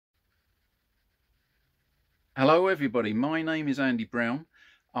Hello everybody, my name is Andy Brown.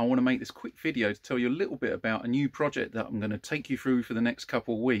 I want to make this quick video to tell you a little bit about a new project that I'm going to take you through for the next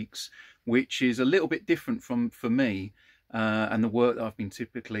couple of weeks, which is a little bit different for me and the work that I've been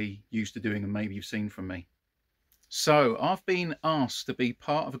typically used to doing and maybe you've seen from me. So I've been asked to be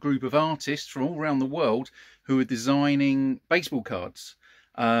part of a group of artists from all around the world who are designing baseball cards.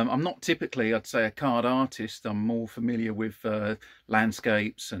 I'm not typically, I'd say, a card artist. I'm more familiar with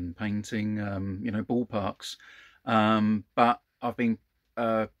landscapes and painting, ballparks. But I've been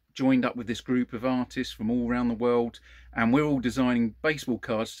joined up with this group of artists from all around the world, and we're all designing baseball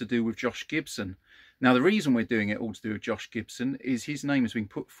cards to do with Josh Gibson. Now, the reason we're doing it all to do with Josh Gibson is his name has been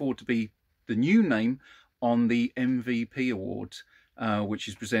put forward to be the new name on the MVP award, which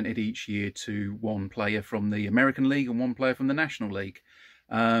is presented each year to one player from the American League and one player from the National League.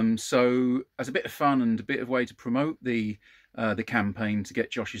 So as a bit of fun and a bit of way to promote the campaign to get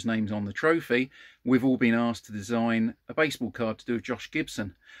Josh's names on the trophy, we've all been asked to design a baseball card to do with Josh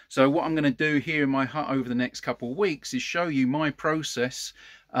Gibson. So what I'm going to do here in my hut over the next couple of weeks is show you my process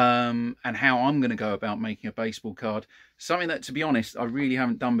and how I'm going to go about making a baseball card. Something that, to be honest, I really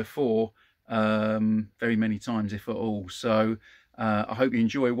haven't done before very many times, if at all. So I hope you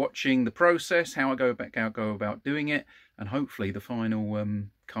enjoy watching the process, how I go about doing it, and hopefully the final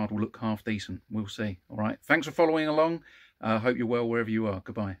card will look half decent. We'll see. All right, thanks for following along. Hope you're well wherever you are.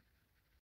 Goodbye.